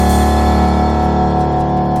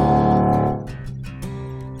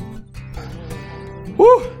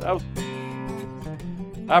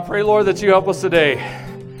I pray, Lord, that you help us today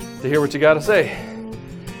to hear what you got to say.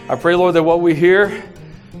 I pray, Lord, that what we hear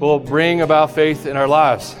will bring about faith in our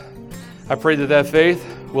lives. I pray that that faith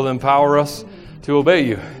will empower us to obey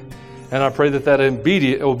you. And I pray that that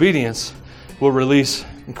obedience will release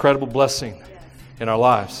incredible blessing in our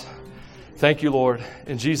lives. Thank you, Lord.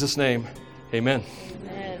 In Jesus' name, amen.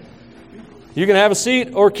 Amen. You can have a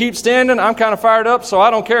seat or keep standing. I'm kind of fired up, so I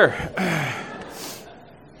don't care.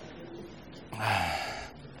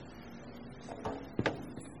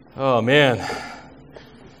 Oh, man.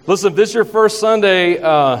 Listen, if this is your first Sunday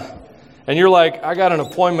and you're like, I got an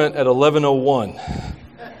appointment at 11:01.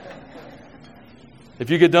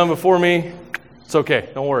 If you get done before me, it's okay.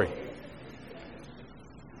 Don't worry.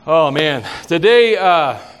 Oh, man. Today,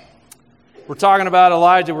 we're talking about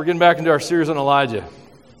Elijah. We're getting back into our series on Elijah.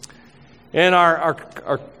 And our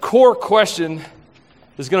core question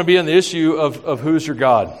is going to be on the issue of who's your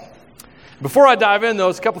God. Before I dive in, though,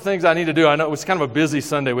 there's a couple things I need to do. I know it's kind of a busy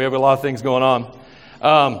Sunday. We have a lot of things going on.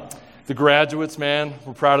 The graduates, man,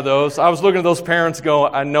 we're proud of those. I was looking at those parents go,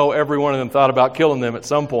 I know every one of them thought about killing them at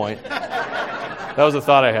some point. That was a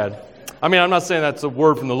thought I had. I mean, I'm not saying that's a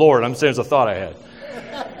word from the Lord. I'm saying it's a thought I had.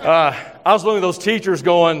 I was looking at those teachers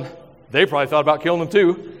going, they probably thought about killing them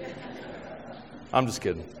too. I'm just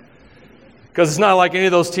kidding. Because it's not like any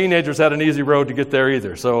of those teenagers had an easy road to get there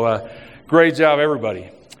either. So great job, everybody.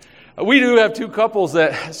 We do have two couples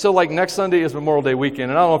so like next Sunday is Memorial Day weekend.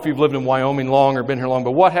 And I don't know if you've lived in Wyoming long or been here long,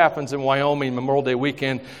 but what happens in Wyoming Memorial Day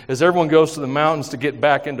weekend is everyone goes to the mountains to get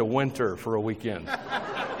back into winter for a weekend.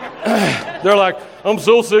 They're like, I'm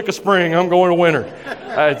so sick of spring, I'm going to winter.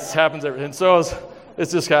 It happens every, and so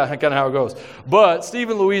it's just kind of how it goes. But Steve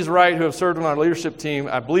and Louise Wright, who have served on our leadership team,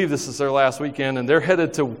 I believe this is their last weekend, and they're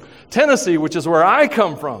headed to Tennessee, which is where I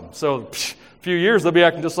come from. So a few years, they'll be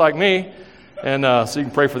acting just like me. And so you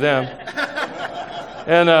can pray for them.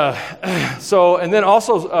 And then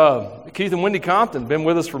also Keith and Wendy Compton, been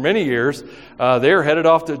with us for many years. They're headed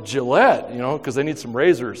off to Gillette, because they need some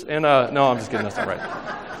razors. And no, I'm just kidding. That's not right.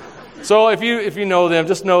 So if you know them,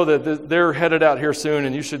 just know that they're headed out here soon,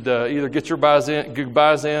 and you should either get your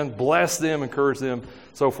goodbyes in, bless them, encourage them,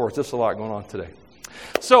 so forth. Just a lot going on today.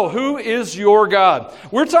 So who is your God?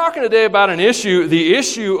 We're talking today about the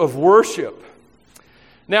issue of worship.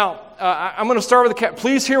 Now, I'm going to start with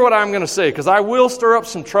please hear what I'm going to say, because I will stir up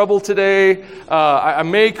some trouble today. I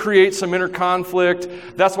may create some inner conflict.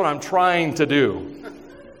 That's what I'm trying to do.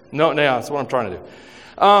 No, that's what I'm trying to do.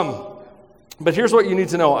 But here's what you need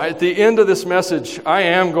to know. At the end of this message, I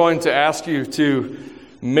am going to ask you to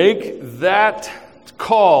make that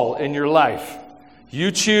call in your life.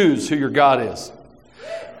 You choose who your God is.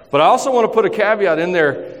 But I also want to put a caveat in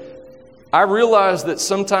there. I realize that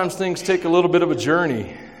sometimes things take a little bit of a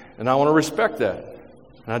journey, and I want to respect that.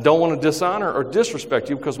 And I don't want to dishonor or disrespect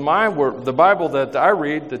you, because the Bible that I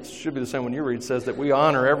read, that should be the same one you read, says that we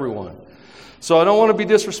honor everyone. So I don't want to be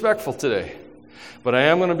disrespectful today, but I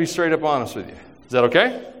am going to be straight up honest with you. Is that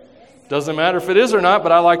okay? Doesn't matter if it is or not,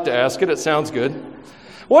 but I like to ask it. It sounds good.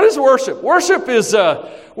 What is worship? Worship is a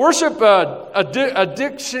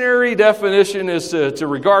dictionary definition is to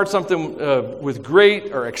regard something with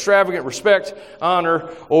great or extravagant respect, honor,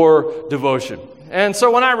 or devotion. And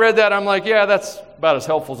so when I read that, I'm like, yeah, that's about as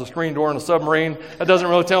helpful as a screen door in a submarine. That doesn't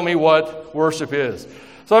really tell me what worship is.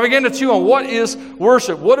 So I began to chew on what is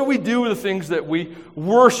worship. What do we do with the things that we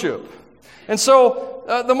worship? And so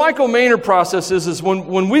the Michael Maynard process is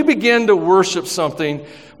when we begin to worship something,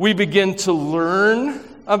 we begin to learn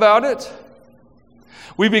about it.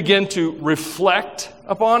 We begin to reflect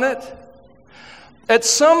upon it. At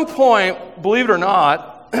some point, believe it or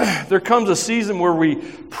not, there comes a season where we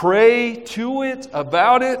pray to it,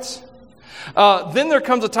 about it. Then there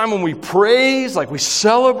comes a time when we praise, like we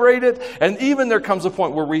celebrate it. And even there comes a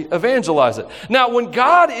point where we evangelize it. Now, when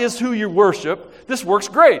God is who you worship, this works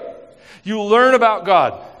great. You learn about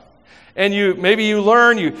God. And you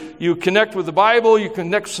learn, you connect with the Bible, you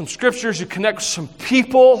connect with some scriptures, you connect with some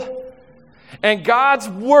people. And God's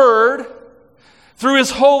Word, through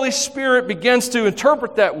His Holy Spirit, begins to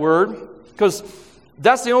interpret that Word. Because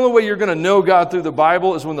that's the only way you're going to know God through the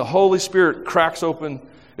Bible, is when the Holy Spirit cracks open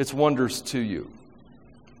its wonders to you.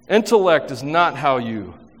 Intellect is not how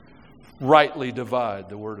you rightly divide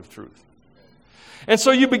the word of truth. And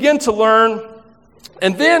so you begin to learn.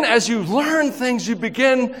 And then as you learn things, you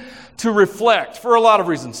begin to reflect for a lot of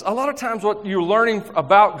reasons. A lot of times what you're learning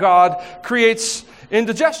about God creates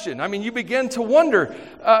indigestion. I mean, you begin to wonder,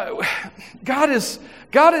 God is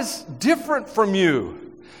different from you.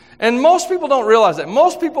 And most people don't realize that.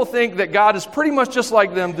 Most people think that God is pretty much just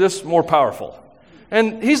like them, just more powerful.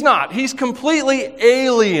 And He's not. He's completely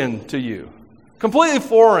alien to you. completely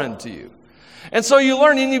foreign to you. And so you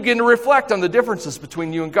learn and you begin to reflect on the differences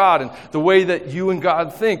between you and God and the way that you and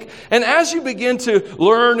God think. And as you begin to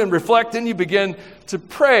learn and reflect, then you begin to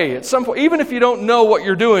pray. At some point, even if you don't know what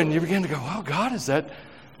you're doing, you begin to go, "Oh God, is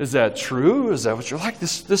that true? Is that what you're like?"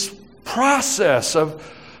 This process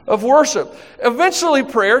of worship. Eventually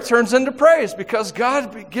prayer turns into praise because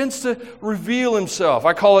God begins to reveal himself.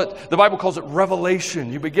 The Bible calls it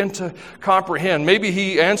revelation. You begin to comprehend. Maybe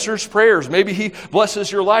he answers prayers. Maybe he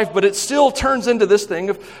blesses your life, but it still turns into this thing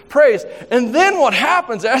of praise. And then what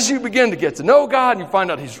happens as you begin to get to know God and you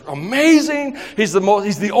find out he's amazing, he's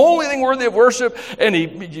the only thing worthy of worship, and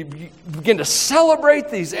you begin to celebrate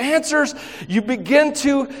these answers, you begin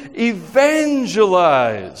to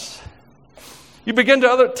evangelize. You begin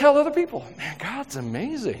to tell other people, "Man, God's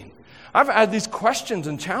amazing. I've had these questions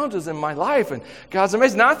and challenges in my life, and God's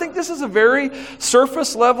amazing." Now, I think this is a very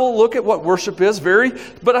surface level look at what worship is,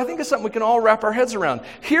 but I think it's something we can all wrap our heads around.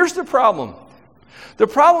 Here's the problem. The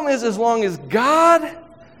problem is, as long as God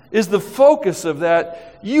is the focus of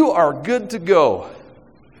that, you are good to go.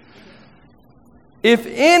 If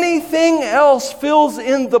anything else fills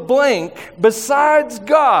in the blank besides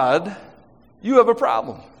God, you have a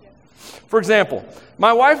problem. For example,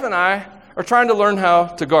 my wife and I are trying to learn how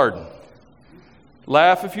to garden.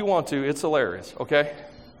 Laugh if you want to. It's hilarious, okay?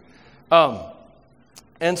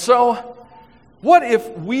 And so, what if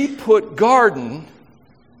we put garden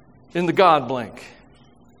in the God blank?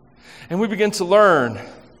 And we begin to learn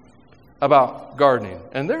about gardening.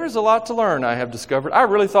 And there is a lot to learn, I have discovered. I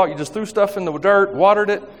really thought you just threw stuff in the dirt, watered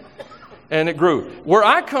it, and it grew. Where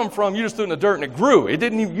I come from, you just threw it in the dirt and it grew. You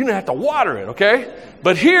didn't have to water it, okay?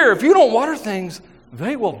 But here, if you don't water things,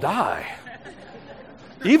 they will die.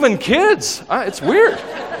 Even kids. It's weird.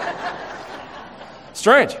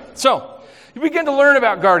 Strange. So, you begin to learn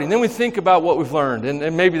about gardening. Then we think about what we've learned.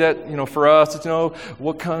 And maybe that, for us, it's,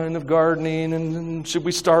 what kind of gardening and should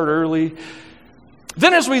we start early?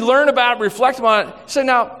 Then as we learn about it, reflect on it, say,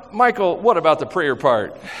 "Now, Michael, what about the prayer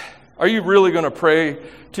part? Are you really going to pray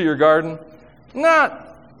to your garden?" Not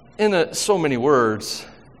in so many words,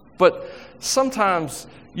 but sometimes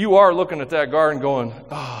you are looking at that garden going,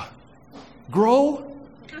 "Grow?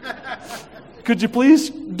 Could you please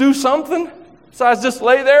do something besides just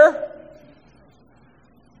lay there?"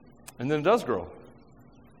 And then it does grow.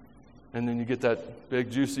 And then you get that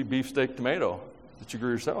big, juicy beefsteak tomato that you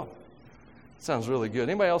grew yourself. It sounds really good.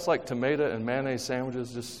 Anybody else like tomato and mayonnaise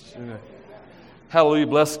sandwiches? Hallelujah,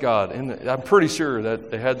 bless God. And I'm pretty sure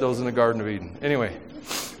that they had those in the Garden of Eden. Anyway.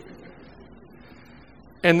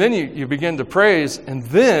 And then you begin to praise, and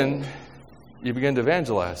then you begin to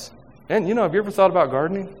evangelize. And, have you ever thought about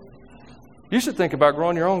gardening? You should think about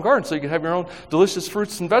growing your own garden so you can have your own delicious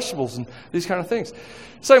fruits and vegetables and these kind of things.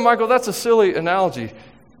 Say, "Michael, that's a silly analogy."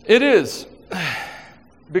 It is.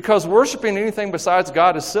 Because worshiping anything besides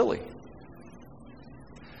God is silly.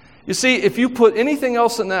 You see, if you put anything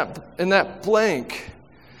else in that blank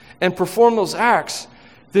and perform those acts,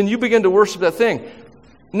 then you begin to worship that thing.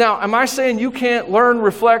 Now, am I saying you can't learn,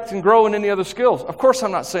 reflect, and grow in any other skills? Of course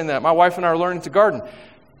I'm not saying that. My wife and I are learning to garden.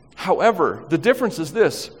 However, the difference is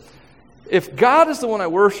this. If God is the one I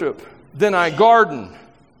worship, then I garden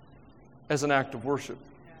as an act of worship.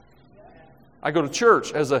 I go to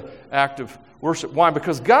church as an act of worship. Why?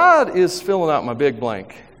 Because God is filling out my big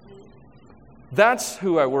blank. That's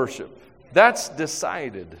who I worship. That's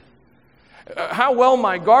decided. How well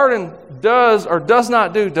my garden does or does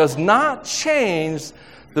not do does not change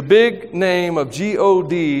the big name of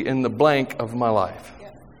G-O-D in the blank of my life.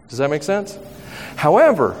 Does that make sense?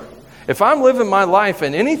 However, if I'm living my life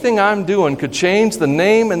and anything I'm doing could change the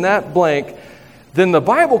name in that blank, then the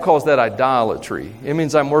Bible calls that idolatry. It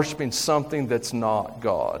means I'm worshiping something that's not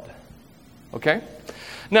God. Okay?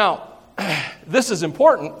 Now, this is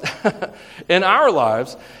important in our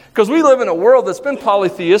lives because we live in a world that's been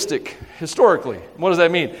polytheistic historically. What does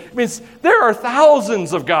that mean? It means there are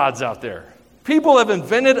thousands of gods out there. People have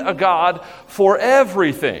invented a God for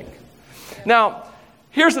everything. Now,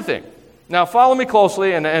 here's the thing. Now, follow me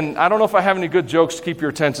closely, and I don't know if I have any good jokes to keep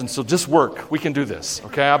your attention, so just work. We can do this,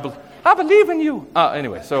 okay? I believe in you.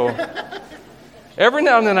 Anyway, so every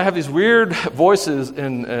now and then I have these weird voices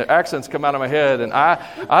and accents come out of my head, and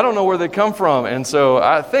I don't know where they come from, and so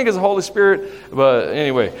I think it's the Holy Spirit, but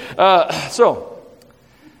anyway. So,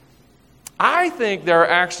 I think there are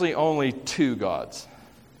actually only two gods.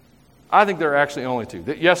 I think there are actually only two.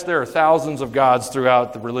 Yes, there are thousands of gods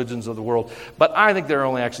throughout the religions of the world, but I think there are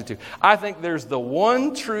only actually two. I think there's the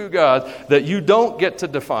one true God that you don't get to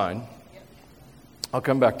define. I'll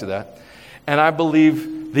come back to that. And I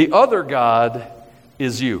believe the other God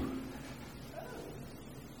is you.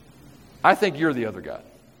 I think you're the other God.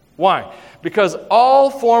 Why? Because all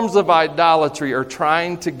forms of idolatry are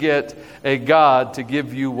trying to get a God to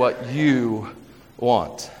give you what you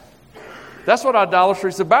want. That's what idolatry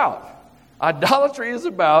is about. Idolatry is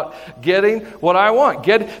about getting what I want.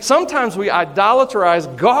 Sometimes we idolatrize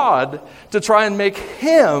God to try and make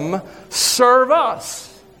Him serve us.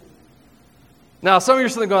 Now, some of you are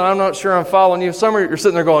sitting there going, I'm not sure I'm following you. Some of you are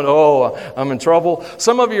sitting there going, oh, I'm in trouble.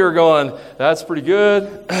 Some of you are going, that's pretty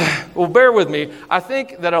good. Well, bear with me. I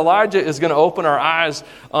think that Elijah is going to open our eyes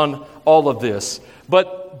on all of this.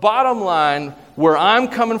 But bottom line, where I'm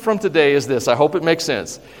coming from today is this. I hope it makes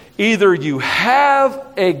sense. Either you have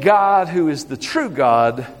a God who is the true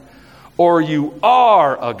God, or you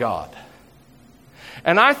are a God.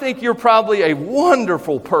 And I think you're probably a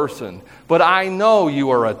wonderful person, but I know you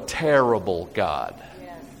are a terrible God.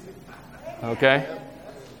 Okay?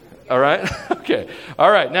 All right? Okay. All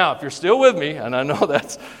right. Now, if you're still with me, and I know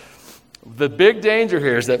that's the big danger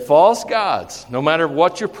here, is that false gods, no matter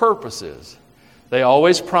what your purpose is, they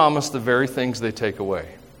always promise the very things they take away.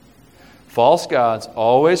 False gods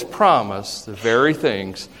always promise the very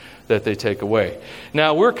things that they take away.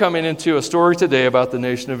 Now, we're coming into a story today about the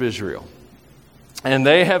nation of Israel. And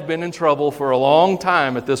they have been in trouble for a long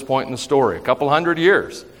time at this point in the story, a couple hundred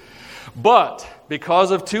years. But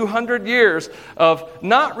because of 200 years of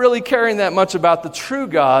not really caring that much about the true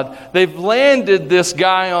God, they've landed this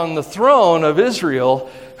guy on the throne of Israel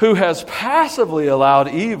who has passively allowed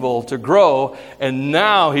evil to grow, and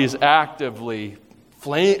now he's actively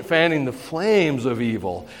fanning the flames of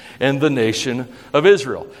evil in the nation of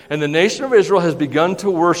Israel. And the nation of Israel has begun to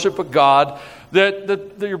worship a God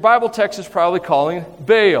that your Bible text is probably calling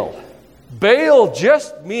Baal. Baal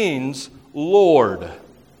just means Lord.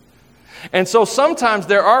 And so sometimes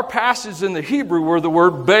there are passages in the Hebrew where the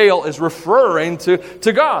word Baal is referring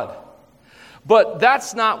to God. But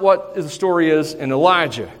that's not what the story is in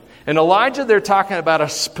Elijah. In Elijah, they're talking about a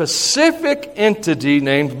specific entity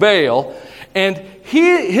named Baal. And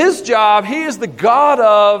his job, he is the god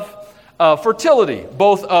of fertility,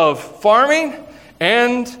 both of farming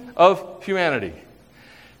and of humanity.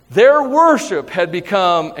 Their worship had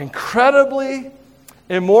become incredibly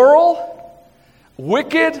immoral,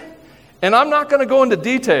 wicked, and I'm not going to go into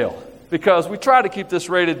detail because we try to keep this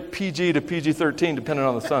rated PG to PG-13 depending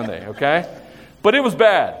on the Sunday, okay? But it was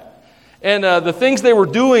bad. And the things they were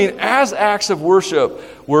doing as acts of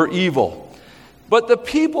worship were evil. But the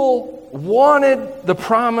people wanted the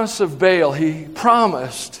promise of Baal. He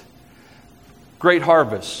promised great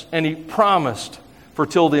harvests, and he promised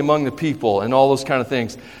fertility among the people and all those kind of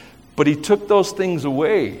things. But he took those things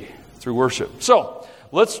away through worship. So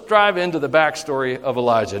let's dive into the backstory of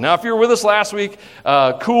Elijah. Now, if you were with us last week,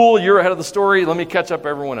 cool, you're ahead of the story. Let me catch up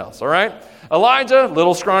everyone else, all right? Elijah,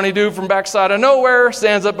 little scrawny dude from backside of nowhere,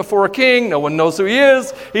 stands up before a king. No one knows who he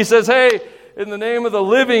is. He says, hey, in the name of the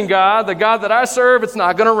living God, the God that I serve, it's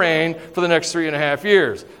not going to rain for the next 3.5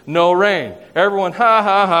 years. No rain. Everyone, ha,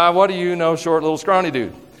 ha, ha, what do you know, short little scrawny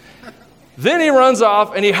dude? Then he runs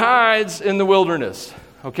off and he hides in the wilderness,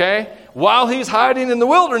 okay? While he's hiding in the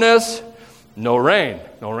wilderness, no rain.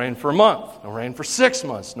 No rain for a month. No rain for 6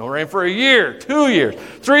 months. No rain for a year, 2 years,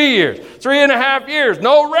 3 years, 3.5 years.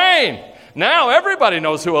 No rain. Now everybody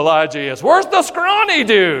knows who Elijah is. Where's the scrawny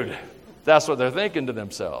dude? That's what they're thinking to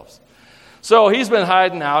themselves. So he's been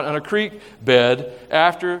hiding out on a creek bed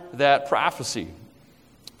after that prophecy.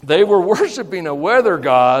 They were worshiping a weather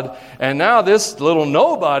god, and now this little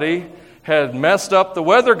nobody had messed up the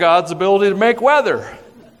weather god's ability to make weather.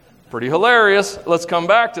 Pretty hilarious. Let's come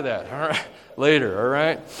back to that later, all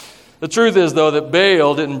right? The truth is, though, that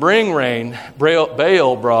Baal didn't bring rain.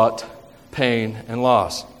 Baal brought pain and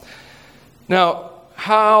loss. Now,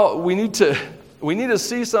 we need to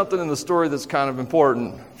see something in the story that's kind of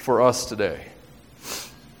important for us today.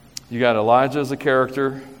 You got Elijah as a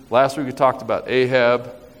character. Last week we talked about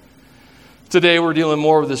Ahab. Today we're dealing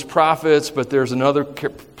more with his prophets, but there's another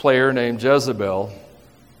player named Jezebel.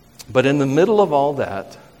 But in the middle of all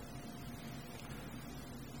that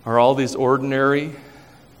are all these ordinary,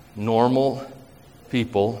 normal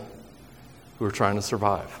people who are trying to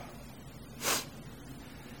survive.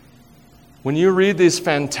 When you read these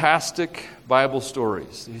fantastic Bible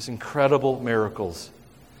stories, these incredible miracles,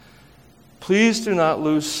 please do not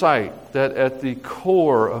lose sight that at the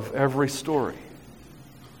core of every story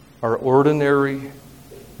are ordinary,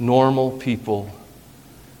 normal people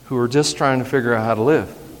who are just trying to figure out how to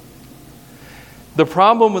live. The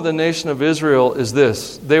problem with the nation of Israel is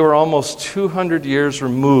this: they were almost 200 years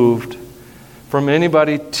removed from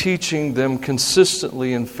anybody teaching them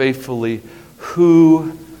consistently and faithfully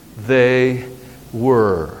who they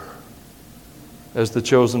were. as the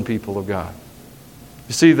chosen people of God.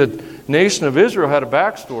 You see, the nation of Israel had a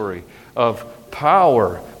backstory of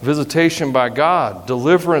power, visitation by God,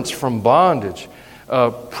 deliverance from bondage,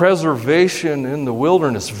 preservation in the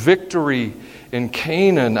wilderness, victory in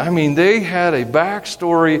Canaan. I mean, they had a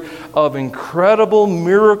backstory of incredible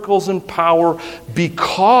miracles and power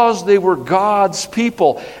because they were God's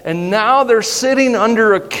people. And now they're sitting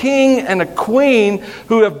under a king and a queen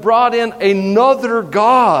who have brought in another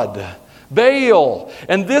god, Baal.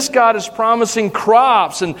 And this God is promising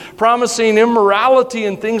crops and promising immorality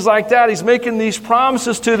and things like that. He's making these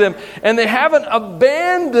promises to them. And they haven't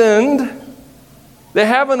abandoned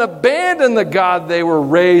the God they were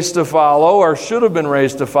raised to follow or should have been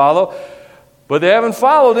raised to follow, but they haven't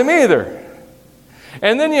followed him either.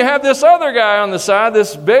 And then you have this other guy on the side,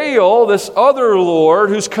 this Baal, this other lord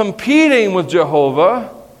who's competing with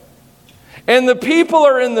Jehovah. And the people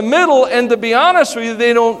are in the middle, and to be honest with you,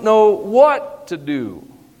 they don't know what to do.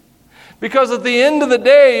 Because at the end of the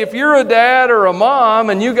day, if you're a dad or a mom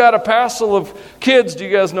and you got a passel of kids, do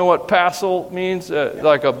you guys know what passel means?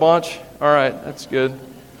 Like a bunch? All right, that's good.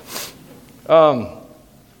 At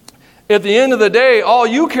the end of the day, all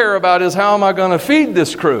you care about is how am I going to feed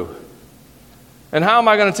this crew? And how am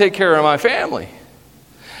I going to take care of my family?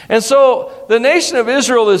 And so the nation of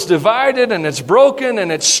Israel is divided and it's broken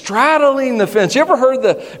and it's straddling the fence. You ever heard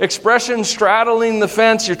the expression straddling the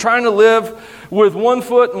fence? You're trying to live with one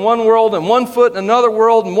foot in one world and one foot in another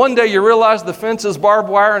world, and one day you realize the fence is barbed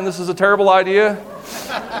wire and this is a terrible idea.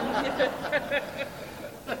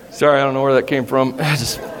 Sorry, I don't know where that came from. I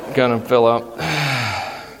just kind of fell out.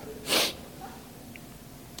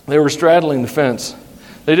 They were straddling the fence.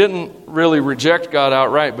 They didn't really reject God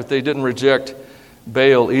outright, but they didn't reject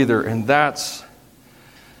Baal either. And that's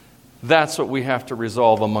what we have to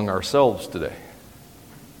resolve among ourselves today.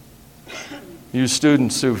 You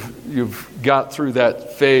students you've got through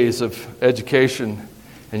that phase of education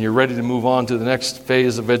and you're ready to move on to the next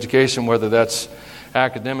phase of education, whether that's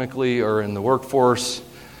academically or in the workforce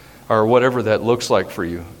or whatever that looks like for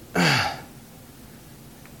you.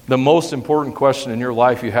 The most important question in your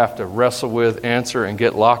life you have to wrestle with, answer, and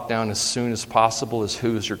get locked down as soon as possible is,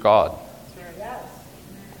 who is your God?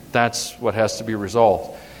 That's what has to be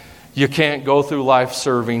resolved. You can't go through life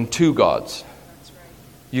serving two gods.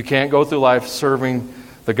 You can't go through life serving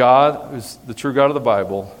the God who's the true God of the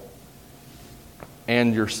Bible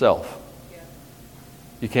and yourself.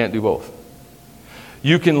 You can't do both.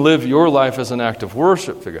 You can live your life as an act of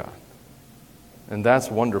worship to God. And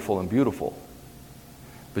that's wonderful and beautiful.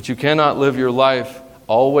 But you cannot live your life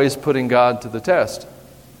always putting God to the test.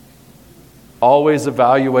 Always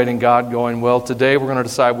evaluating God, going, well, today we're going to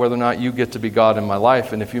decide whether or not you get to be God in my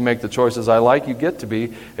life. And if you make the choices I like, you get to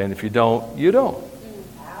be. And if you don't, you don't.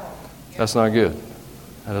 That's not good.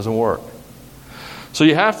 That doesn't work. So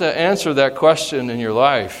you have to answer that question in your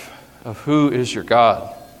life of who is your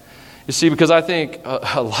God. You see, because I think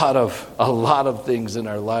a lot of things in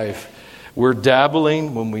our life, we're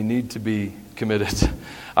dabbling when we need to be committed.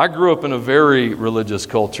 I grew up in a very religious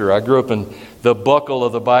culture. I grew up in the buckle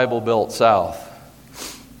of the Bible Belt South.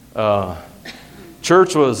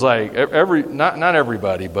 Church was like, not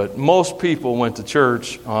everybody, but most people went to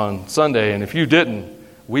church on Sunday, and if you didn't,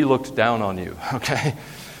 we looked down on you, okay?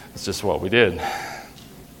 That's just what we did.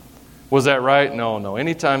 Was that right? No.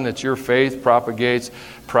 Anytime that your faith propagates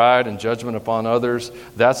pride and judgment upon others,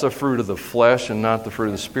 that's a fruit of the flesh and not the fruit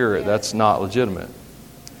of the Spirit. That's not legitimate.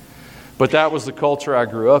 But that was the culture I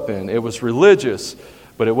grew up in. It was religious,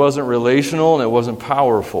 but it wasn't relational and it wasn't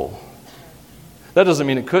powerful. That doesn't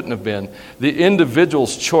mean it couldn't have been. The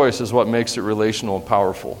individual's choice is what makes it relational and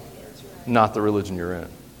powerful, not the religion you're in.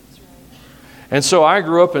 And so I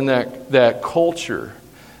grew up in that culture,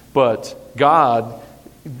 but God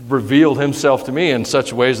revealed himself to me in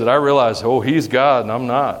such ways that I realized, oh, he's God and I'm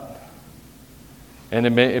not. And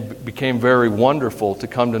it became very wonderful to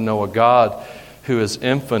come to know a God who is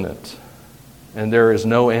infinite, and there is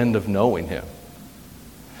no end of knowing him.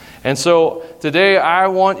 And so today I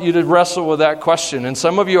want you to wrestle with that question. And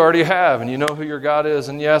some of you already have, and you know who your God is.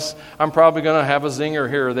 And yes, I'm probably going to have a zinger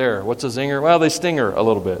here or there. What's a zinger? Well, they stinger a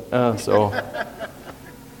little bit.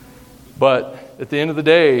 But at the end of the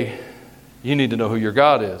day, you need to know who your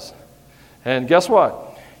God is. And guess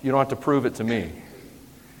what? You don't have to prove it to me,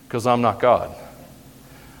 because I'm not God.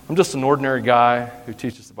 I'm just an ordinary guy who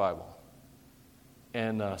teaches the Bible.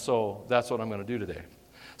 And so that's what I'm going to do today.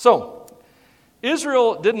 So,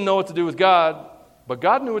 Israel didn't know what to do with God, but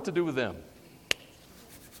God knew what to do with them.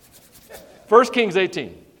 1 Kings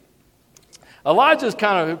 18. Elijah's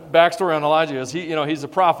kind of backstory on Elijah is he's a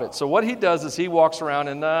prophet. So what he does is he walks around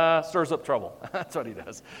and stirs up trouble. That's what he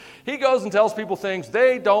does. He goes and tells people things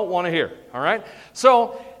they don't want to hear. All right.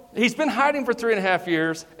 So he's been hiding for 3.5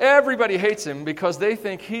 years. Everybody hates him because they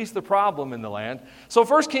think he's the problem in the land. So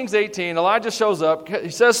 1 Kings 18, Elijah shows up.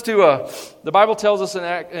 He says the Bible tells us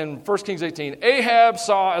in 1 Kings 18, Ahab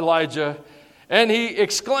saw Elijah and he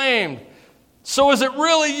exclaimed, "So is it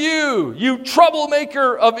really you, you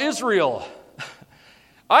troublemaker of Israel?"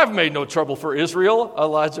 "I've made no trouble for Israel,"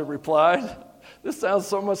 Elijah replied. This sounds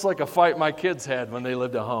so much like a fight my kids had when they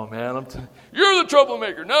lived at home, man. You're the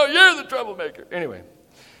troublemaker. No, you're the troublemaker. Anyway,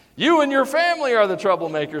 you and your family are the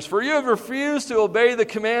troublemakers, for you have refused to obey the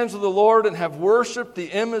commands of the Lord and have worshipped the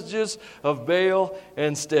images of Baal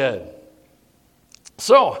instead.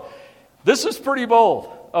 So, this is pretty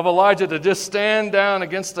bold of Elijah to just stand down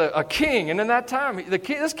against a king. And in that time,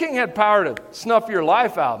 this king had power to snuff your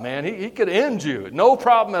life out, man. He could end you, no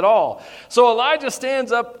problem at all. So Elijah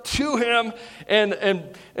stands up to him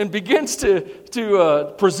and begins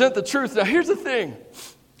to present the truth. Now, here's the thing.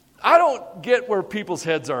 I don't get where people's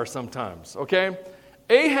heads are sometimes, okay?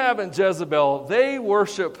 Ahab and Jezebel, they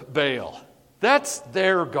worship Baal. That's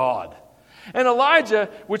their god. And Elijah,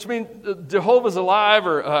 which means Jehovah's alive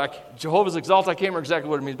or Jehovah's exalted, I can't remember exactly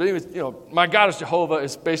what it means, but anyways, my God is Jehovah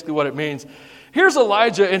is basically what it means. Here's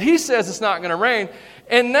Elijah, and he says it's not going to rain.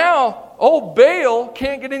 And now, old Baal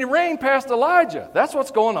can't get any rain past Elijah. That's what's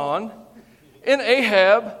going on in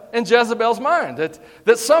Ahab and Jezebel's mind.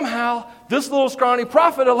 That somehow this little scrawny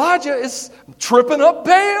prophet Elijah is tripping up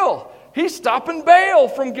Baal. He's stopping Baal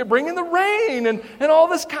from bringing the rain and all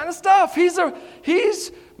this kind of stuff.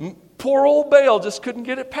 Poor old Baal just couldn't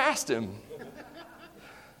get it past him.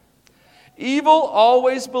 Evil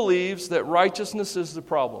always believes that righteousness is the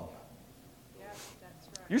problem. Yes, that's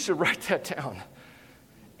right. You should write that down.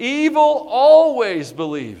 Evil always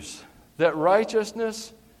believes that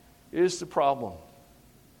righteousness is the problem.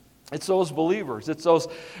 It's those believers. It's those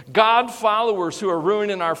God followers who are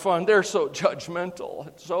ruining our fun. They're so judgmental.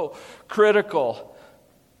 It's so critical.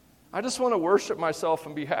 I just want to worship myself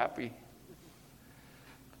and be happy.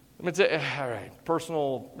 All right,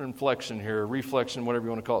 personal reflection here, reflection, whatever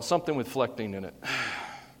you want to call it, something with flecting in it.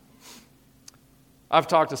 I've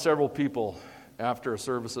talked to several people after a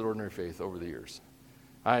service at Ordinary Faith over the years.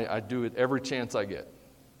 I do it every chance I get.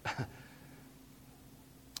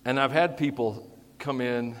 And I've had people come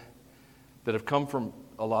in that have come from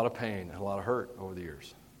a lot of pain and a lot of hurt over the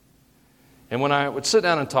years. And when I would sit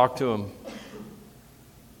down and talk to them,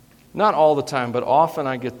 not all the time, but often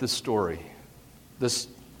I get this story, this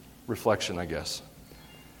reflection, I guess.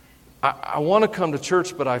 I want to come to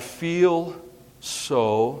church, but I feel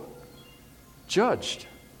so judged.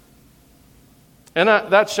 And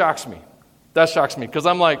that shocks me. That shocks me because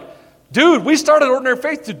I'm like, dude, we started Ordinary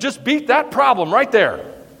Faith to just beat that problem right there.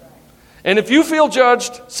 And if you feel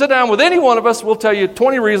judged, sit down with any one of us. We'll tell you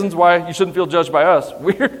 20 reasons why you shouldn't feel judged by us.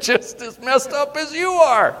 We're just as messed up as you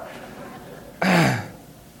are.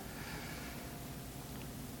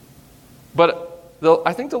 But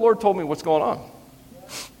I think the Lord told me what's going on.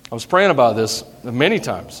 I was praying about this many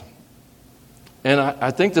times. And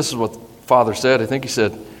I think this is what Father said. I think he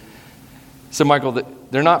said, Michael,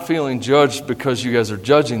 they're not feeling judged because you guys are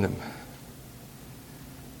judging them.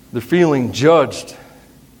 They're feeling judged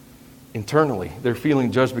internally. They're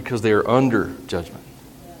feeling judged because they are under judgment.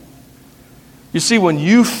 You see, when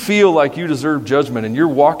you feel like you deserve judgment and you're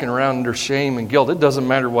walking around under shame and guilt, it doesn't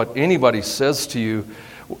matter what anybody says to you.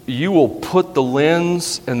 You will put the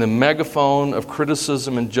lens and the megaphone of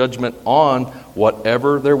criticism and judgment on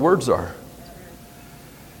whatever their words are.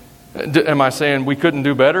 Am I saying we couldn't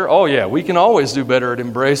do better? Oh yeah, we can always do better at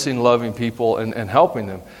embracing, loving people and helping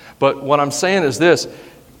them. But what I'm saying is this,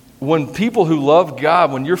 when people who love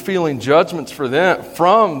God, when you're feeling judgments from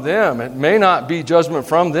them, it may not be judgment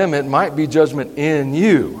from them, it might be judgment in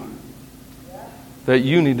you that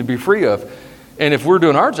you need to be free of. And if we're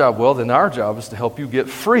doing our job well, then our job is to help you get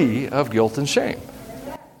free of guilt and shame.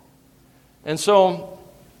 And so,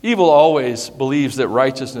 evil always believes that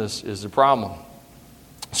righteousness is the problem.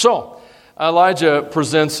 So, Elijah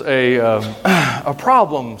presents a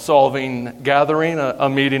problem-solving gathering, a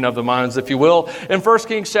meeting of the minds, if you will. In 1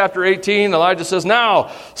 Kings chapter 18, Elijah says, "Now,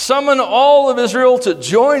 summon all of Israel to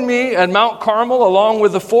join me at Mount Carmel, along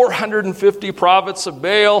with the 450 prophets of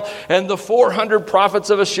Baal and the 400 prophets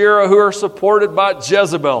of Asherah who are supported by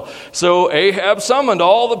Jezebel." So Ahab summoned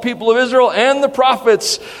all the people of Israel and the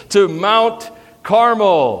prophets to Mount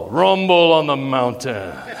Carmel. Rumble on the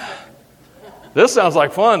mountain. This sounds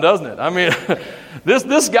like fun, doesn't it? I mean,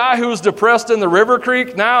 this guy who was depressed in the river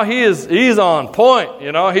creek, now he's on point,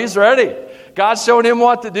 he's ready. God's showing him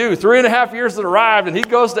what to do. 3.5 years had arrived, and he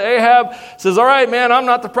goes to Ahab, says, all right, man, I'm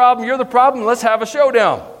not the problem. You're the problem. Let's have a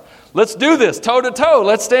showdown. Let's do this toe to toe.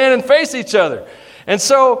 Let's stand and face each other. And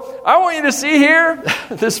so I want you to see here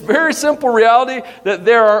this very simple reality that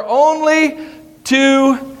there are only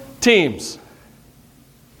 2 teams.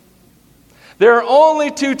 There are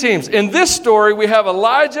only 2 teams. In this story, we have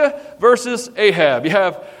Elijah versus Ahab. You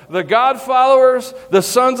have the God followers, the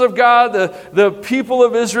sons of God, the people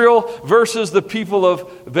of Israel versus the people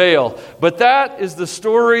of Baal. But that is the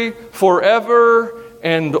story forever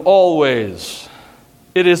and always.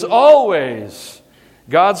 It is always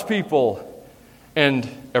God's people and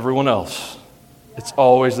everyone else. It's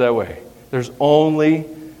always that way. There's only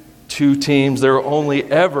 2 teams. There are only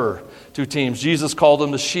ever 2 teams. Jesus called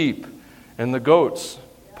them the sheep and the goats.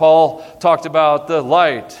 Paul talked about the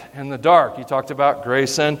light and the dark. He talked about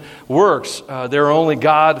grace and works. There are only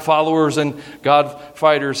God followers and God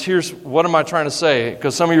fighters. Here's what am I trying to say?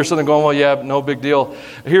 Because some of you are sitting going, well, yeah, no big deal.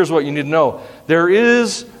 Here's what you need to know. There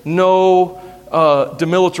is no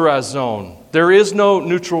demilitarized zone. There is no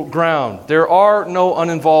neutral ground. There are no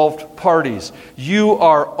uninvolved parties. You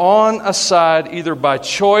are on a side either by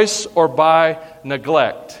choice or by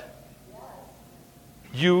neglect.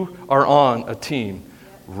 You are on a team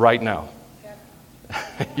right now.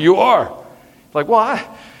 You are. Like, well,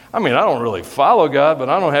 I mean, I don't really follow God, but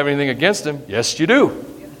I don't have anything against Him. Yes, you do.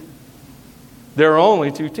 There are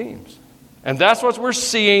only 2 teams. And that's what we're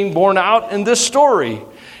seeing borne out in this story.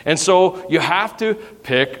 And so you have to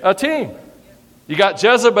pick a team. You got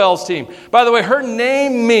Jezebel's team. By the way,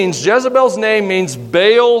 Jezebel's name means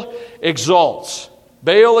Baal exalts.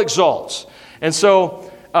 Baal exalts. And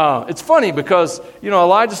so it's funny because,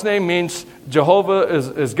 Elijah's name means Jehovah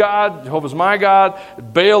is God. Jehovah's my God.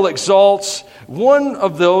 Baal exalts. One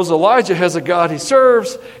of those, Elijah has a God he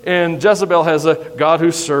serves, and Jezebel has a God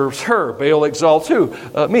who serves her. Baal exalts who?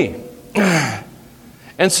 Me.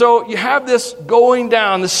 And so you have this going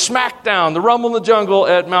down, this smackdown, the rumble in the jungle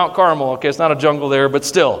at Mount Carmel. Okay, it's not a jungle there, but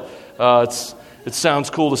still, it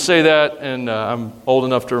sounds cool to say that, and I'm old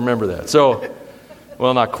enough to remember that. So,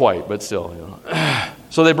 well, not quite, but still,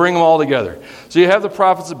 So they bring them all together. So you have the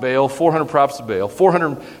prophets of Baal, 400 prophets of Baal,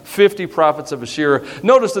 450 prophets of Asherah.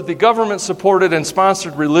 Notice that the government-supported and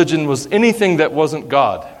sponsored religion was anything that wasn't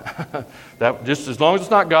God. That just as long as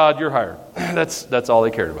it's not God, you're hired. That's all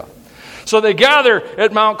they cared about. So they gather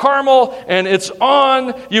at Mount Carmel, and it's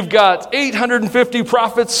on. You've got 850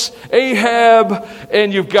 prophets, Ahab,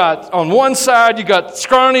 and you've got, on one side, you've got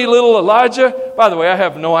scrawny little Elijah. By the way, I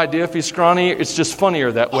have no idea if he's scrawny. It's just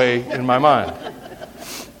funnier that way in my mind.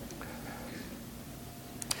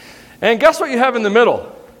 And guess what you have in the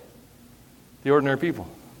middle? The ordinary people.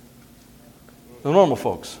 The normal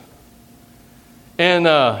folks. And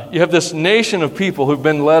you have this nation of people who've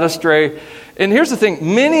been led astray. And here's the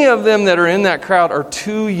thing. Many of them that are in that crowd are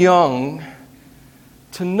too young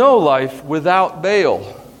to know life without Baal.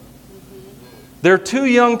 They're too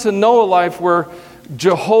young to know a life where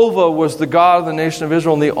Jehovah was the God of the nation of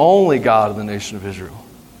Israel and the only God of the nation of Israel.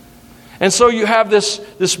 And so you have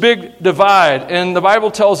this big divide. And the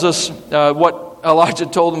Bible tells us what Elijah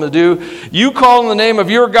told him to do. You call in the name of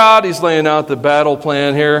your God. He's laying out the battle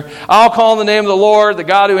plan here. I'll call in the name of the Lord, the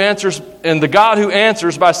God who answers. And the God who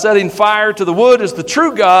answers by setting fire to the wood is the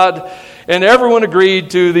true God. And everyone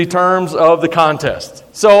agreed to the terms of the contest.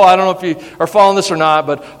 So I don't know if you are following this or not,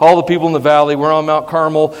 but all the people in the valley, we're on Mount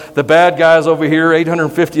Carmel. The bad guys over here,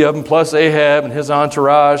 850 of them, plus Ahab and his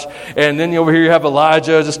entourage. And then over here you have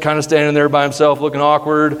Elijah just kind of standing there by himself looking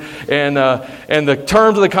awkward. And the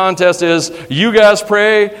terms of the contest is, you guys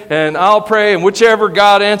pray and I'll pray. And whichever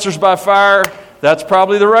God answers by fire, that's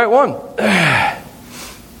probably the right one.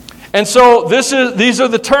 And so these are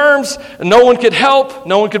the terms. No one could help.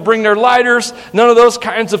 No one could bring their lighters. None of those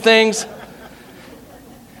kinds of things.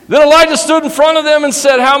 Then Elijah stood in front of them and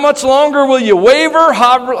said, how much longer will you waver,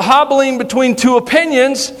 hobbling between 2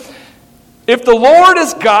 opinions? If the Lord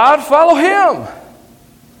is God, follow Him.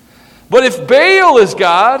 But if Baal is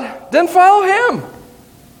God, then follow Him.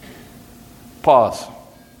 Pause.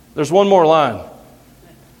 There's one more line.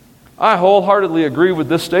 I wholeheartedly agree with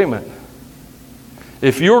this statement.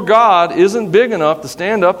 If your God isn't big enough to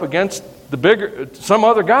stand up against some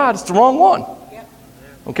other God, it's the wrong one.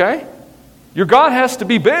 Okay? Your God has to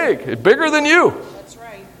be big, bigger than you. That's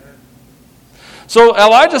right. So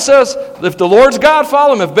Elijah says, if the Lord's God,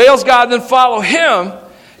 follow Him. If Baal's God, then follow Him.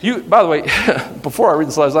 By the way, before I read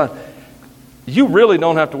this last line, you really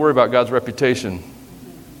don't have to worry about God's reputation.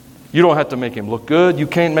 You don't have to make Him look good. You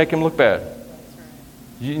can't make Him look bad.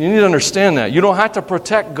 You need to understand that. You don't have to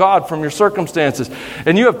protect God from your circumstances.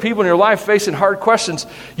 And you have people in your life facing hard questions.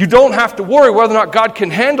 You don't have to worry whether or not God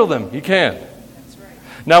can handle them. He can. That's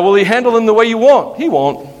right. Now, will He handle them the way you want? He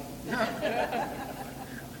won't.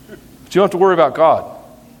 But you don't have to worry about God.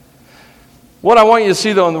 What I want you to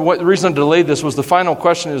see, though, and the reason I delayed this was the final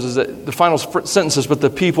question is that the final sentences, but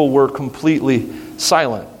the people were completely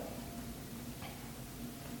silent.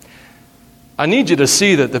 I need you to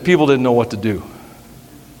see that the people didn't know what to do.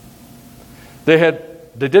 They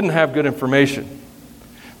didn't have good information.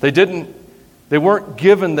 They weren't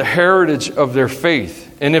given the heritage of their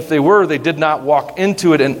faith. And if they were, they did not walk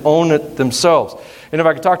into it and own it themselves. And if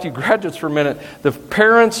I could talk to you graduates for a minute, the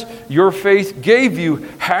parents your faith gave you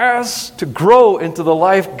has to grow into the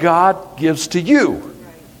life God gives to you.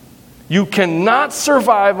 You cannot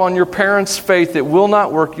survive on your parents' faith. It will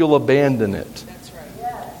not work. You'll abandon it. That's right.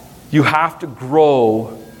 Yes. You have to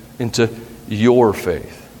grow into your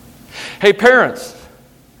faith. Hey, parents,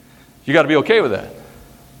 you got to be okay with that.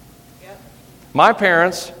 Yep. My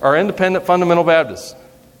parents are independent fundamental Baptists.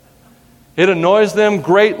 It annoys them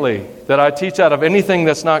greatly that I teach out of anything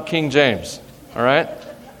that's not King James. All right?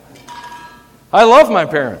 I love my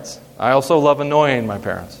parents. I also love annoying my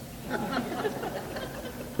parents.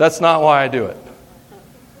 That's not why I do it.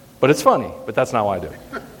 But it's funny, but that's not why I do it.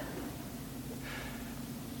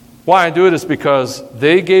 Why I do it is because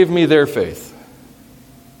they gave me their faith.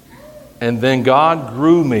 And then God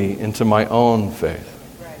grew me into my own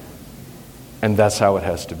faith. Right. And that's how it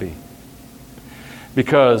has to be.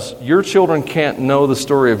 Because your children can't know the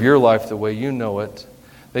story of your life the way you know it.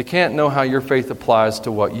 They can't know how your faith applies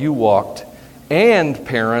to what you walked. And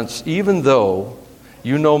parents, even though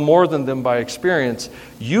you know more than them by experience,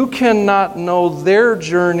 you cannot know their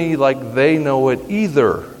journey like they know it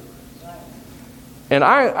either. And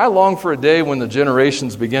I long for a day when the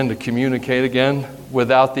generations begin to communicate again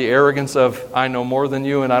without the arrogance of, I know more than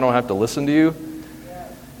you and I don't have to listen to you.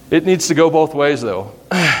 It needs to go both ways, though.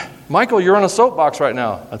 Michael, you're on a soapbox right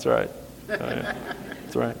now. That's right.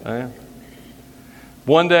 That's right, I am.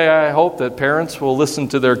 One day I hope that parents will listen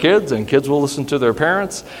to their kids and kids will listen to their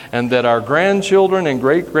parents, and that our grandchildren and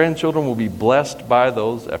great-grandchildren will be blessed by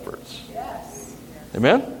those efforts. Yes.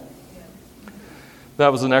 Amen?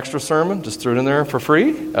 That was an extra sermon. Just threw it in there for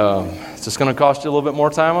free. It's just going to cost you a little bit more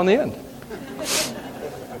time on the end.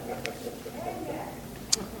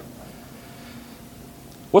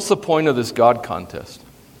 What's the point of this God contest?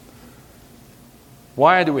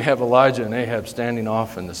 Why do we have Elijah and Ahab standing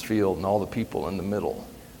off in this field and all the people in the middle?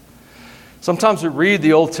 Sometimes we read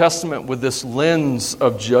the Old Testament with this lens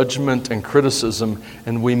of judgment and criticism,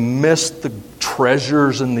 and we miss the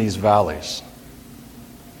treasures in these valleys.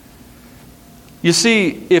 You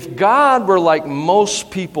see, if God were like most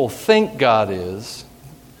people think God is,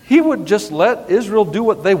 He would just let Israel do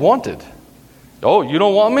what they wanted. Oh, you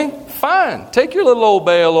don't want me? Fine. Take your little old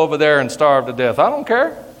Baal over there and starve to death. I don't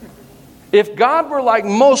care. If God were like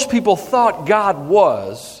most people thought God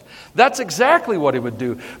was, that's exactly what He would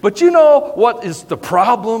do. But you know what is the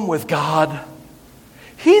problem with God?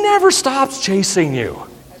 He never stops chasing you.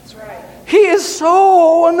 That's right. He is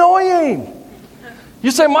so annoying.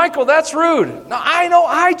 You say, Michael, that's rude. No, I know,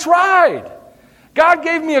 I tried. God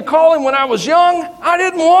gave me a calling when I was young. I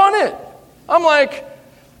didn't want it. I'm like,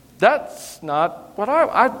 that's not what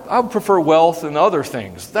I would prefer wealth and other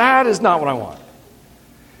things. That is not what I want.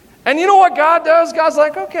 And you know what God does? God's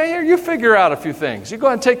like, okay, here, you figure out a few things. You go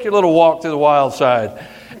and take your little walk to the wild side.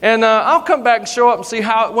 And I'll come back and show up and see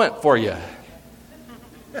how it went for you.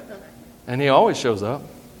 And He always shows up.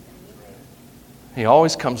 He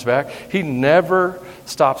always comes back. He never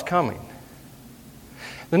stops coming.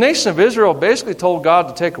 The nation of Israel basically told God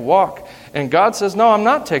to take a walk. And God says, no, I'm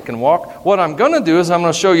not taking a walk. What I'm going to do is I'm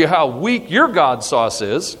going to show you how weak your God sauce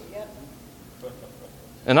is.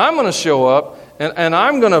 And I'm going to show up. And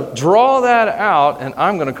I'm going to draw that out, and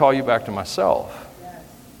I'm going to call you back to myself.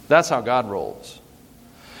 That's how God rolls.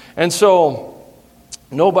 And so,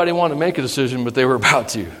 nobody wanted to make a decision, but they were about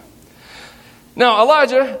to. Now,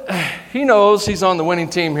 Elijah, he knows he's on the winning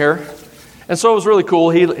team here. And so it was really cool.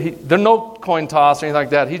 There's no coin toss or anything like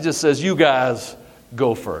that. He just says, you guys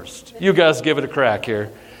go first. You guys give it a crack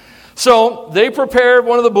here. So they prepared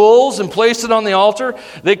one of the bulls and placed it on the altar.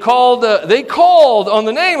 They called on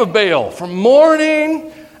the name of Baal from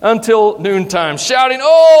morning until noontime, shouting,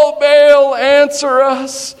 "Oh, Baal, answer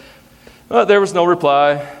us!" There was no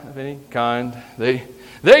reply of any kind. They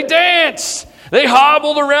danced. They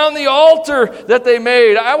hobbled around the altar that they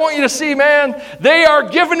made. I want you to see, man, they are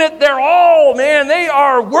giving it their all, man. They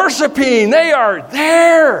are worshiping. They are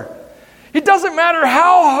there. It doesn't matter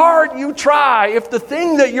how hard you try. If the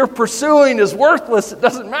thing that you're pursuing is worthless, it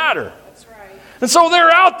doesn't matter. That's right. And so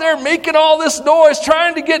they're out there making all this noise,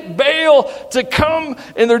 trying to get Baal to come,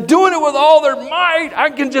 and they're doing it with all their might. I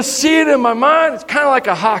can just see it in my mind. It's kind of like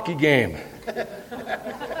a hockey game.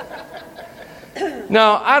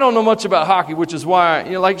 Now, I don't know much about hockey, which is why,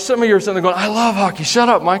 like some of you are sitting there going, I love hockey. Shut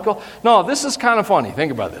up, Michael. No, this is kind of funny.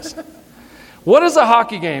 Think about this. What is a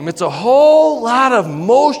hockey game? It's a whole lot of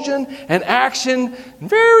motion and action and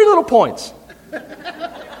very little points.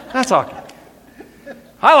 That's hockey.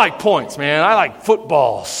 I like points, man. I like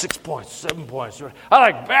football, 6 points, 7 points. I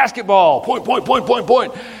like basketball,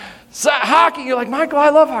 point. So, hockey, you're like, Michael, I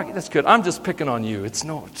love hockey. That's good. I'm just picking on you.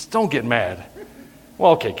 Just don't get mad.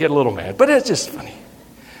 Well, okay, get a little mad, but it's just funny.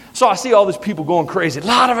 So I see all these people going crazy. A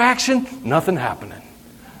lot of action, nothing happening.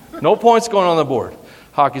 No points going on the board.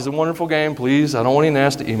 Hockey's a wonderful game, please. I don't want any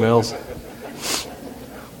nasty emails.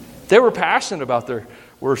 They were passionate about their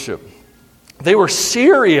worship. They were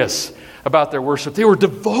serious about their worship. They were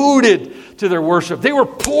devoted to their worship. They were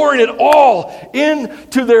pouring it all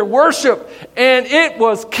into their worship. And it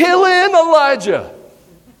was killing Elijah.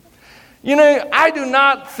 I do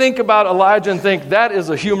not think about Elijah and think that is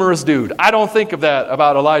a humorous dude. I don't think of that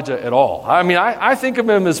about Elijah at all. I mean, I think of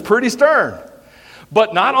him as pretty stern.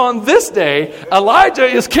 But not on this day. Elijah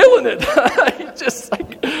is killing it.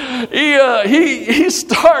 He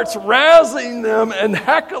starts rousing them and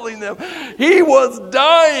heckling them. He was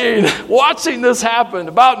dying watching this happen.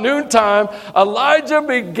 About noontime, Elijah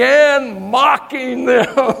began mocking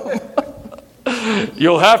them.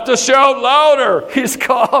 You'll have to shout louder, he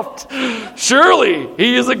scoffed. Surely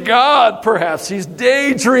he is a god. Perhaps he's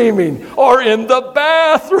daydreaming or in the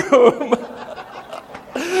bathroom.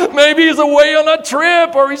 Maybe he's away on a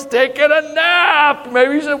trip or he's taking a nap.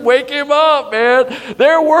 Maybe you should wake him up, man.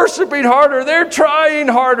 They're worshiping harder. They're trying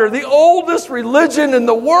harder. The oldest religion in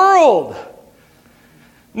the world.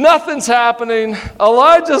 Nothing's happening.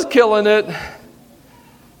 Elijah's killing it.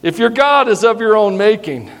 If your God is of your own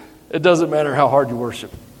making, it doesn't matter how hard you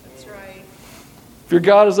worship. That's right. If your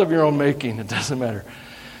God is of your own making, it doesn't matter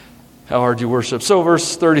how hard you worship. So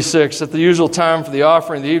verse 36, at the usual time for the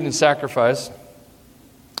offering, the evening sacrifice,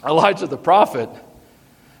 Elijah the prophet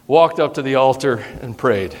walked up to the altar and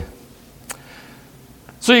prayed.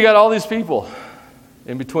 So you got all these people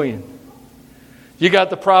in between. You got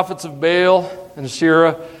the prophets of Baal and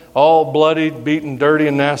Asherah, all bloodied, beaten, dirty,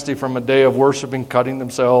 and nasty from a day of worshiping, cutting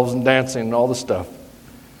themselves and dancing and all this stuff.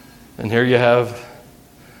 And here you have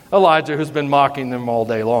Elijah who's been mocking them all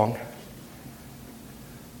day long.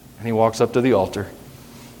 And he walks up to the altar.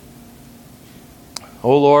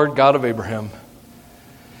 O Lord, God of Abraham,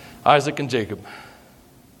 Isaac and Jacob,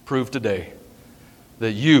 prove today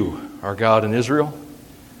that you are God in Israel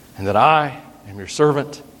and that I am your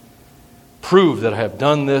servant. Prove that I have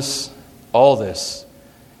done all this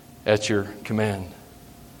at your command.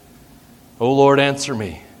 O Lord, answer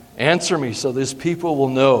me. Answer me so this people will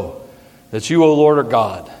know that you, O Lord, are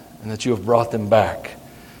God and that you have brought them back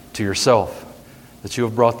to yourself. That you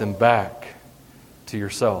have brought them back to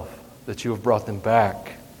yourself. That you have brought them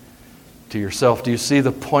back to yourself. Do you see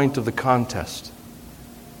the point of the contest?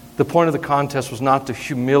 The point of the contest was not to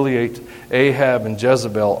humiliate Ahab and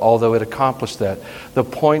Jezebel, although it accomplished that. The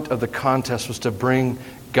point of the contest was to bring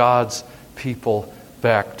God's people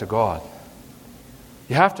back to God.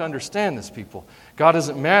 You have to understand this, people. God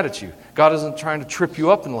isn't mad at you. God isn't trying to trip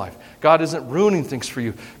you up in life. God isn't ruining things for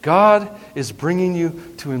you. God is bringing you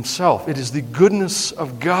to Himself. It is the goodness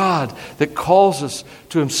of God that calls us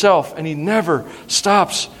to Himself, and He never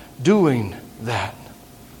stops doing that.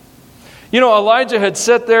 Elijah had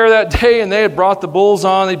sat there that day and they had brought the bulls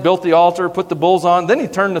on. They built the altar, put the bulls on. Then he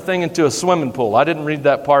turned the thing into a swimming pool. I didn't read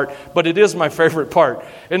that part, but it is my favorite part.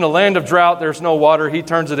 In the land of drought, there's no water. He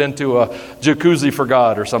turns it into a jacuzzi for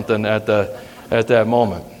God or something at that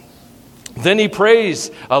moment. Then he prays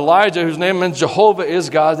Elijah, whose name means Jehovah is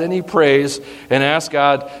God. Then he prays and asks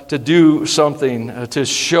God to do something to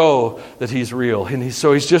show that He's real. And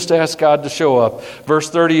so he's just asked God to show up. Verse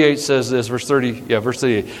 38 says this. Verse 38.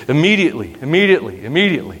 Immediately,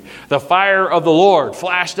 the fire of the Lord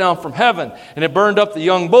flashed down from heaven, and it burned up the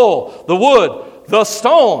young bull, the wood, the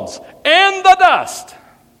stones, and the dust.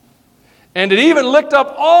 And it even licked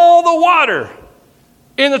up all the water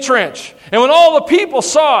in the trench. And when all the people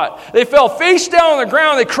saw it, they fell face down on the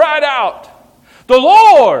ground. They cried out, "The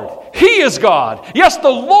Lord, He is God. Yes, the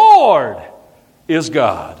Lord, is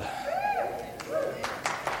God.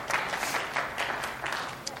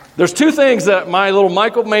 There's two things that my little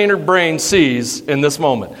Michael Maynard brain sees in this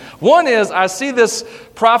moment. One is I see this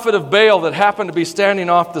prophet of Baal that happened to be standing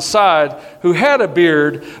off the side who had a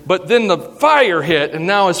beard, but then the fire hit and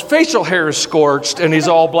now his facial hair is scorched and he's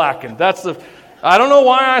all blackened. I don't know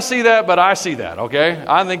why I see that, but I see that, okay?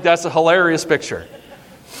 I think that's a hilarious picture.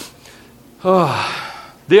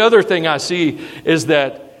 The other thing I see is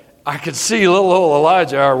that I could see little old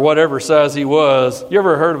Elijah, or whatever size he was. You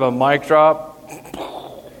ever heard of a mic drop?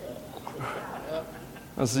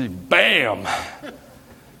 I see, bam.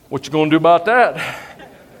 What you going to do about that?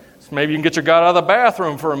 So maybe you can get your God out of the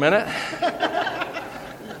bathroom for a minute.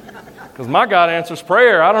 Because my God answers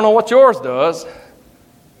prayer. I don't know what yours does.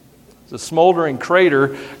 It's a smoldering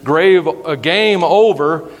crater, a game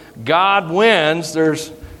over. God wins.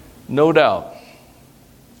 There's no doubt.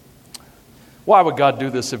 Why would God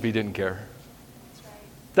do this if he didn't care?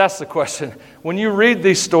 That's the question. When you read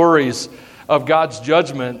these stories of God's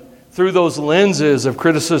judgment through those lenses of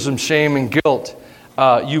criticism, shame, and guilt,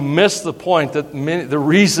 you miss the point that the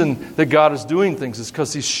reason that God is doing things is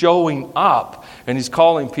because he's showing up and he's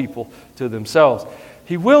calling people to themselves.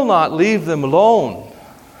 He will not leave them alone.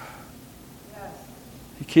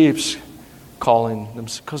 He keeps calling them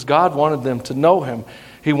because God wanted them to know him.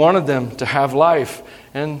 He wanted them to have life.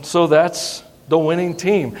 And so that's the winning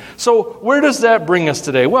team. So where does that bring us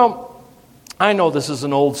today? Well, I know this is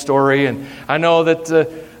an old story, and I know that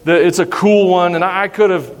it's a cool one, and I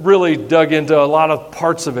could have really dug into a lot of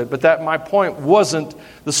parts of it, but that my point wasn't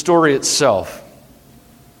the story itself.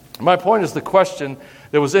 My point is the question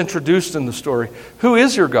that was introduced in the story. Who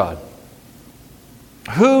is your God?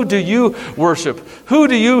 Who do you worship? Who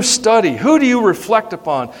do you study? Who do you reflect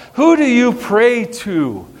upon? Who do you pray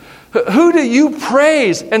to? Who do you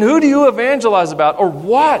praise? And who do you evangelize about? Or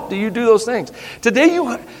what do you do those things? Today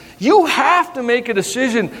you have to make a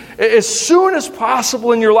decision as soon as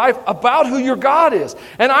possible in your life about who your God is.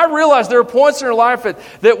 And I realize there are points in our life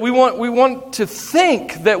that we want to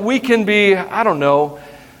think that we can be,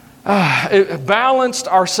 balanced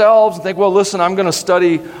ourselves and think, well, listen, I'm going to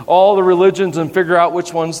study all the religions and figure out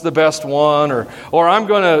which one's the best one, or I'm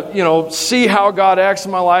going to, see how God acts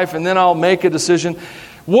in my life, and then I'll make a decision.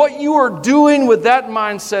 What you are doing with that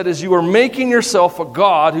mindset is you are making yourself a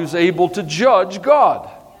God who's able to judge God.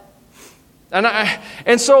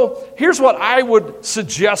 And so here's what I would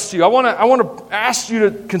suggest to you. I want to ask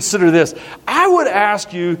you to consider this. I would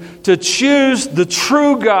ask you to choose the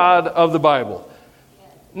true God of the Bible.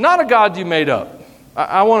 Not a God you made up.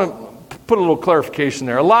 I want to put a little clarification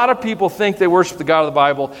there. A lot of people think they worship the God of the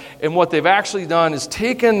Bible, and what they've actually done is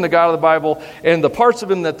taken the God of the Bible and the parts of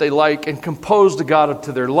him that they like and composed a God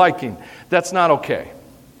to their liking. That's not okay.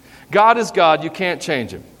 God is God. You can't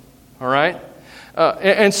change him. All right?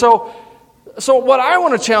 So what I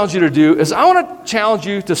want to challenge you to do is I want to challenge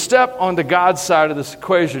you to step onto God's side of this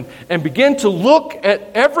equation and begin to look at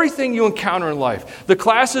everything you encounter in life. The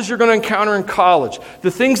classes you're going to encounter in college,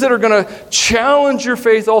 the things that are going to challenge your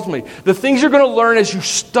faith ultimately, the things you're going to learn as you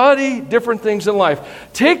study different things in life.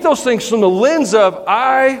 Take those things from the lens of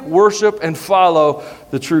I worship and follow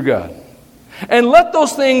the true God. And let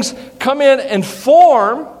those things come in and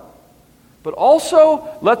form, but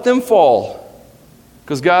also let them fall.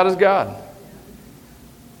 Because God is God.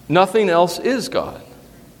 Nothing else is God.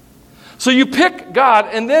 So you pick God,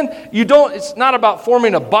 and then it's not about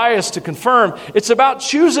forming a bias to confirm. It's about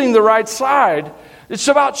choosing the right side. It's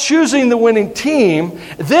about choosing the winning team.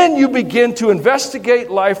 Then you begin to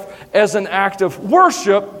investigate life as an act of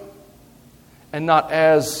worship and not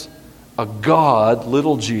as a God,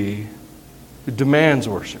 little g, who demands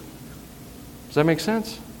worship. Does that make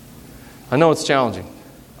sense? I know it's challenging.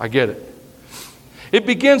 I get it. It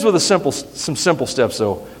begins with some simple steps,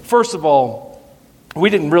 though. First of all, we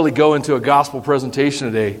didn't really go into a gospel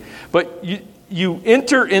presentation today, but you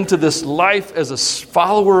enter into this life as a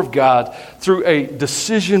follower of God through a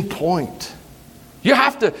decision point. You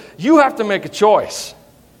have to make a choice,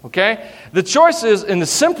 okay? The choice is, in the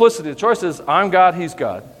simplicity, the choice is, I'm God, he's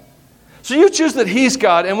God. So you choose that he's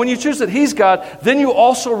God, and when you choose that he's God, then you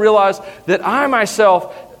also realize that I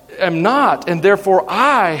myself am not, and therefore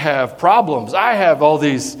I have problems. I have all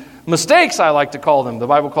these mistakes, I like to call them. The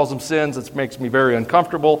Bible calls them sins. It makes me very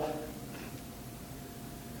uncomfortable.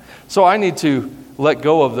 So I need to let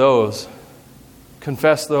go of those,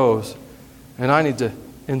 confess those, and I need to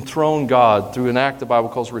enthrone God through an act the Bible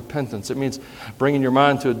calls repentance. It means bringing your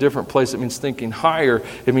mind to a different place. It means thinking higher.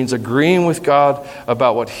 It means agreeing with God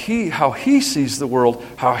about how he sees the world,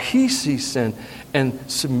 how he sees sin, and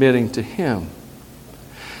submitting to him.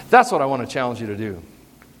 That's what I want to challenge you to do.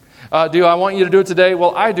 Do I want you to do it today?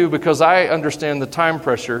 Well, I do, because I understand the time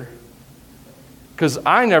pressure Because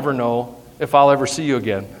I never know if I'll ever see you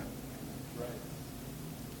again.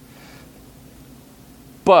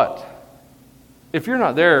 But if you're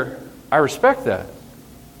not there, I respect that.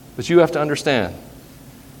 But you have to understand,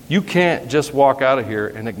 you can't just walk out of here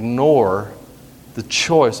and ignore the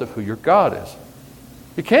choice of who your God is.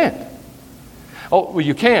 You can't. Oh, well,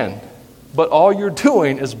 you can. But all you're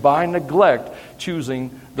doing is by neglect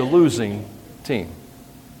choosing the losing team.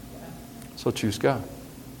 So choose God.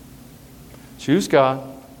 Choose God.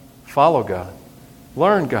 Follow God.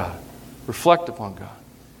 Learn God. Reflect upon God.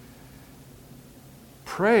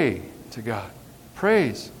 Pray to God.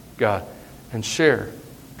 Praise God. And share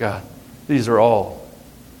God. These are all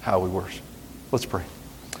how we worship. Let's pray.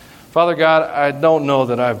 Father God, I don't know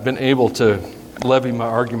that I've been able to levy my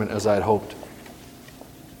argument as I had hoped.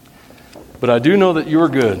 But I do know that you are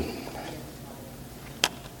good.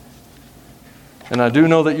 And I do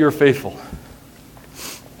know that you're faithful.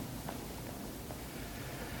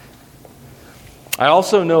 I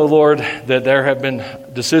also know, Lord, that there have been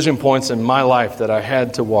decision points in my life that I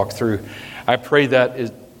had to walk through. I pray that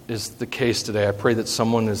is the case today. I pray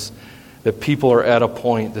that that people are at a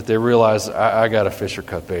point that they realize, I got to fish or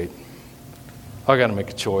cut bait. I got to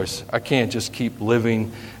make a choice. I can't just keep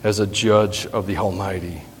living as a judge of the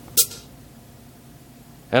Almighty.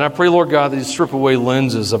 And I pray, Lord God, that you strip away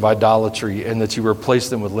lenses of idolatry and that you replace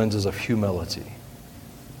them with lenses of humility.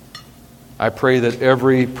 I pray that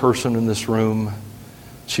every person in this room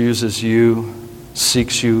chooses you,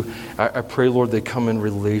 seeks you. I pray, Lord, they come in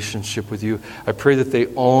relationship with you. I pray that they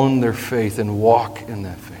own their faith and walk in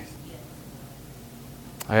that faith.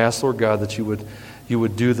 I ask, Lord God, that you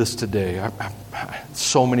would do this today.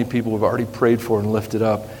 So many people have already prayed for and lifted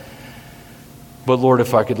up. But Lord,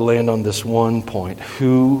 if I could land on this one point,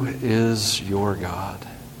 who is your God?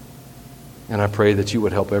 And I pray that you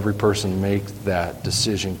would help every person make that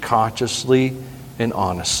decision consciously and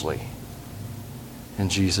honestly. In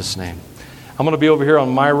Jesus' name. I'm going to be over here on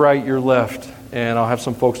my right, your left, and I'll have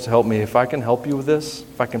some folks to help me. If I can help you with this,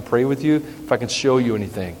 if I can pray with you, if I can show you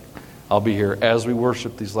anything, I'll be here as we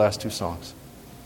worship these last two songs.